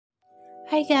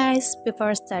Hi guys,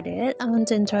 before I started, I want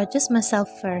to introduce myself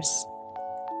first.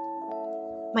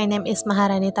 My name is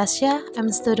Maharanie Tasya. I'm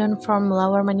a student from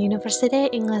Mulawarman University,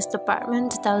 English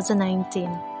Department 2019.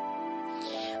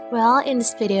 Well, in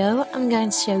this video, I'm going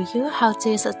to show you how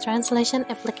to use a translation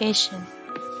application.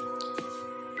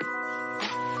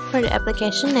 For the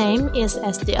application name is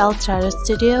SDL Trados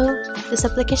Studio. This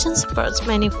application supports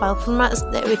many file formats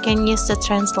that we can use to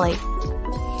translate.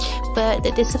 But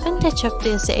the disadvantage of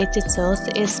this AT tools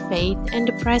is paid and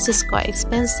the price is quite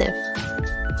expensive,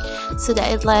 so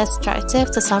that it's less attractive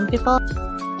to some people.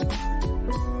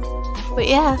 But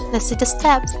yeah, let's see the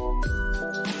steps.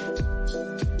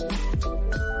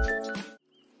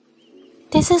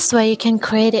 This is where you can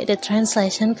create the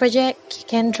translation project. You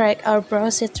can drag or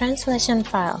browse your translation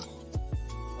file.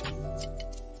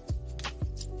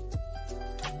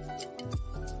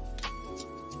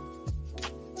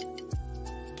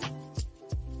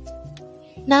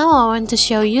 Now I want to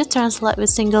show you translate with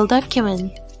single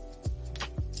document.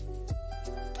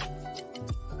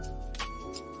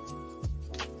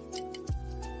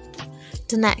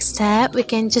 The next step, we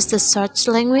can choose the search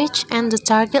language and the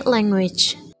target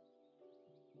language.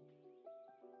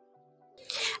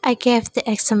 I gave the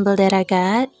example that I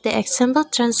got. The example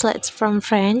translates from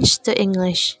French to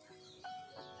English.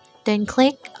 Then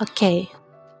click OK.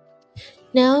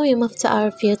 Now we move to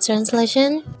our view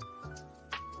translation.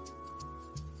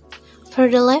 For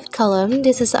the left column,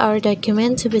 this is our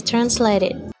document to be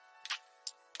translated.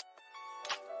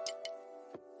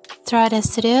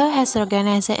 Trados Studio has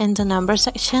organized it into number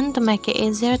section to make it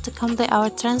easier to complete our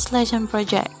translation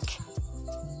project.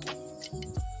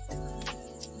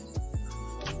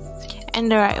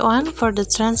 And the right one for the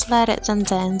translated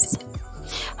sentence.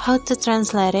 How to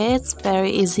translate it? It's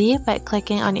very easy by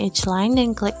clicking on each line,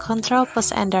 then click Ctrl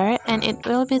plus Enter, and it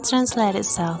will be translated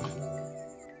itself.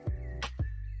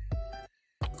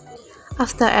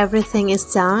 After everything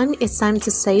is done, it's time to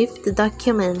save the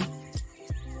document.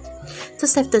 To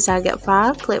save the target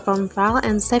file, click from File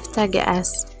and Save Target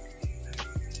As.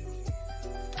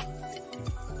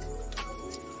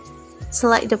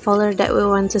 Select the folder that we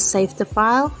want to save the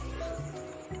file.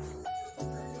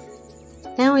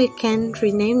 Then we can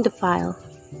rename the file.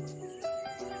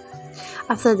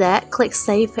 After that, click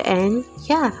Save and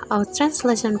yeah, our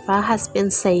translation file has been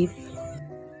saved.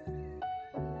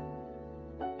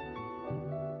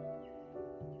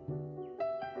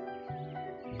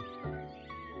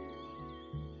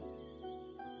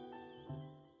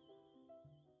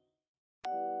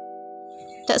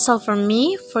 That's all from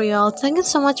me. For y'all, thank you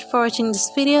so much for watching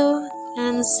this video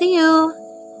and see you!